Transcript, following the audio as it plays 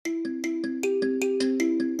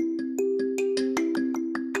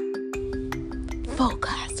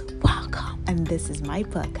podcast. Welcome. And this is my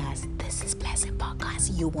podcast. This is Blessing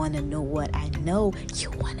Podcast. You want to know what I know?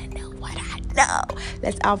 You want to know what I know?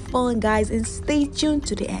 Let's have fun, guys, and stay tuned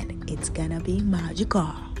to the end. It's gonna be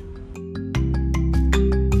magical.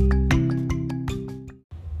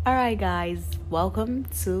 Alright, guys, welcome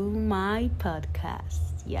to my podcast.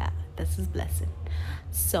 Yeah, this is Blessing.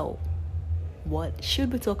 So, what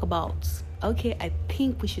should we talk about? Okay, I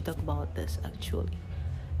think we should talk about this actually,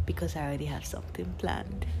 because I already have something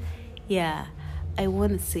planned. Yeah, I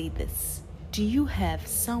want to say this. Do you have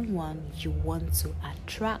someone you want to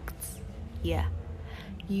attract? Yeah,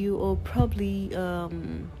 you are probably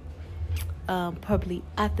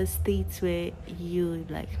at the state where you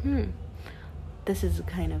like, this is the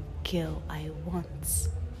kind of girl I want,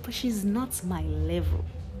 but she's not my level.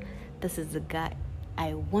 This is the guy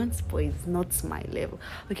I want, but it's not my level.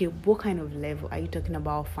 Okay, what kind of level? Are you talking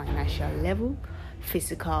about financial level,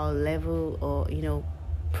 physical level, or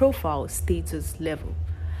profile status level?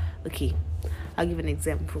 Okay, I'll give an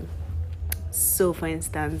example. So for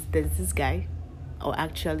instance, there's this guy, or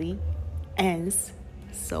actually ends.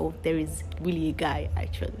 So there is really a guy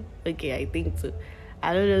actually. Okay, I think so.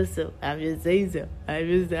 I don't know, so I'm just saying so.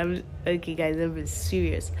 Okay, guys, I'm being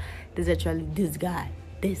serious. There's actually this guy.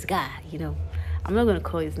 I'm not gonna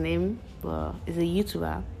call his name, but he's a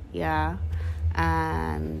YouTuber. Yeah,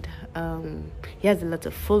 and he has a lot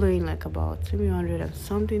of following, like about 300 and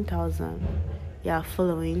something thousand. Yeah,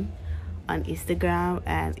 following on Instagram,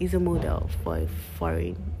 and he's a model for a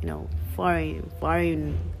foreign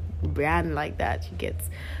brand like that. You get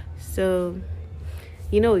so.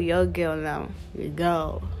 Your girl,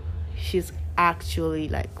 she's actually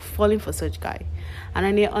like falling for such guy. And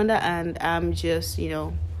on the other hand, I'm just,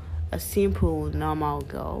 a simple, normal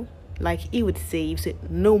girl. Like he would say, you said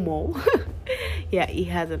no more. Yeah, he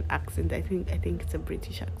has an accent. I think it's a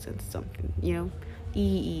British accent, something,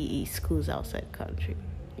 he schools outside country.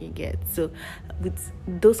 You get so with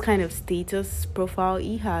those kind of status profile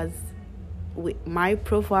he has, with my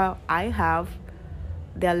profile I have,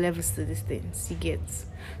 there are levels to these things, you get.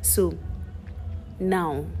 So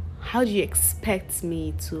now, how do you expect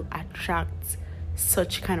me to attract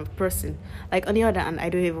such kind of person? Like on the other hand, I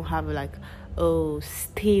don't even have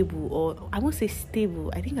stable, or I won't say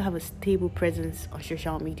stable, I think I have a stable presence on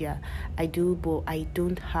social media. I do, but I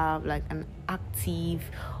don't have like an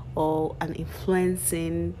active or an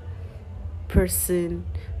influencing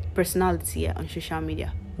personality on social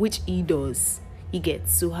media, which he does. You get.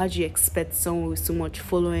 So how do you expect someone with so much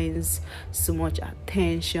followings, so much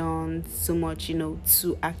attention, so much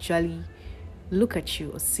to actually look at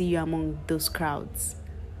you or see you among those crowds?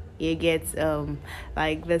 You get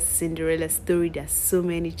like the Cinderella story. There's so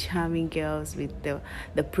many charming girls with the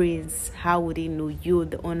prince. How would they know you're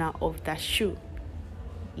the owner of that shoe?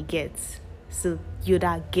 You get. So you're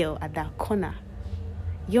that girl at that corner.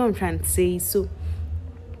 You know what I'm trying to say? So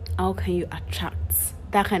how can you attract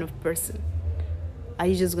that kind of person? Are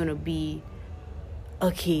you just gonna be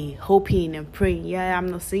hoping and praying? Yeah, I'm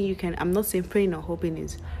not saying praying or hoping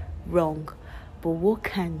is wrong, but what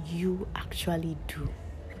can you actually do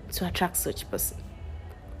to attract such person?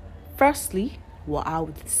 Firstly, what I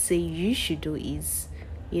would say you should do is,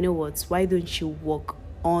 why don't you work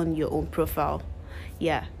on your own profile?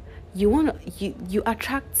 Yeah, you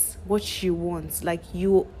attract what you want. Like,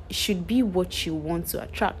 you should be what you want to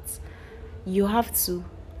attract. You have to.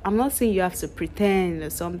 I'm not saying you have to pretend or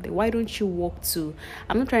something. Why don't you work to?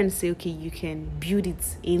 I'm not trying to say, you can build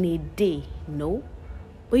it in a day. No.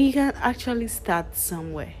 But you can actually start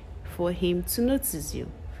somewhere for him to notice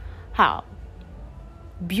you. How?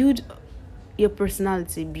 Build your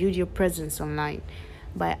personality, build your presence online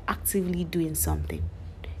by actively doing something.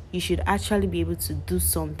 You should actually be able to do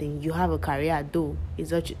something. You have a career, though.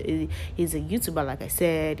 He's a YouTuber, like I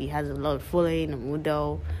said. He has a lot of following, a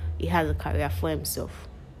model. He has a career for himself.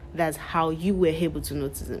 That's how you were able to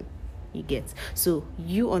notice him. You get. So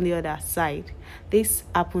you on the other side, this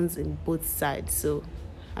happens in both sides. So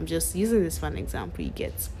I'm just using this for an example. You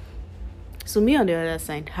get. So me on the other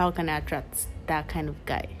side, how can I attract that kind of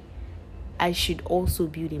guy? I should also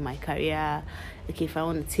build in my career. Okay, if I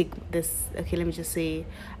want to take this, let me just say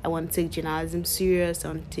I want to take journalism serious. I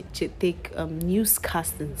want to take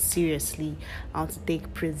newscasting seriously. I want to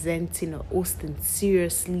take presenting or hosting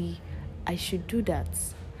seriously. I should do that.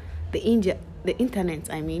 The internet,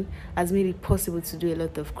 has made it possible to do a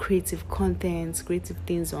lot of creative content, creative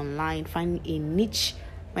things online, finding a niche.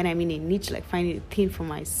 When I mean a niche, like finding a thing for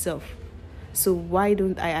myself. So why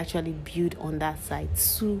don't I actually build on that side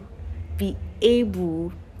to be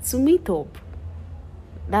able to meet up?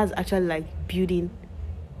 That's actually like building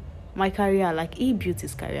my career, like he built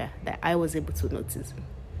his career that I was able to notice.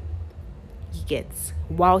 You get,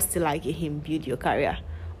 while still liking him, build your career,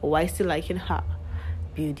 or while still liking her,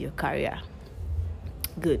 build your career.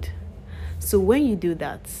 Good. So when you do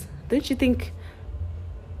that, don't you think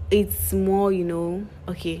it's more,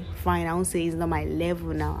 okay, fine, I won't say it's not my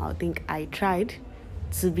level now. I think I tried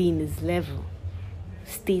to be in his level,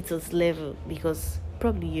 status level, because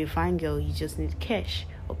probably you're a fine girl, you just need cash,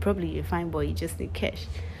 or probably you're a fine boy, you just need cash.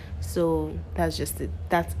 So that's just it.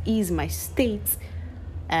 That is my state.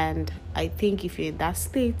 And I think if you're in that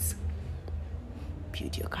state,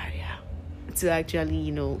 build your career to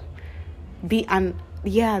actually, be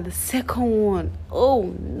the second one.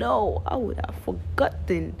 Oh no, I would have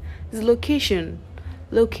forgotten. It's location.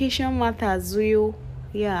 Location matters, Will.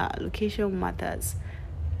 Yeah, location matters.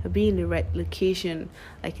 Be in the right location,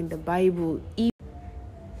 like in the Bible.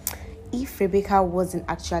 If Rebecca wasn't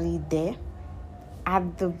actually there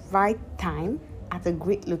at the right time, at a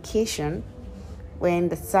great location, when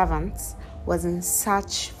the servant was in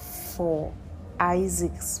search for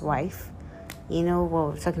Isaac's wife, you know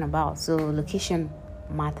what we're talking about. So location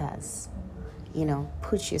matters.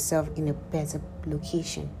 Put yourself in a better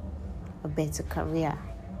location, a better career,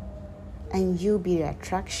 and you'll be the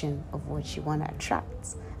attraction of what you want to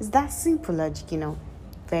attract. It's that simple logic,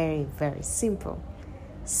 very, very simple.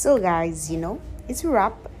 So guys, it's a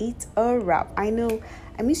wrap. It's a wrap. I know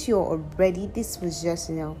I miss you already. This was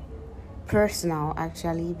just, personal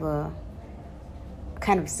actually, but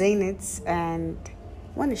kind of saying it and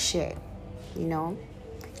want to share. You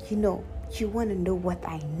want to know what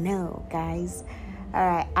I know, guys. All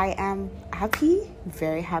right, I am happy,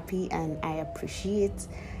 very happy, and I appreciate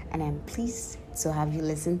and I'm pleased to have you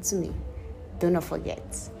listen to me. Do not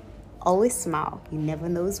forget, always smile. You never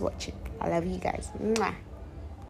know who's watching. I love you guys. Mwah.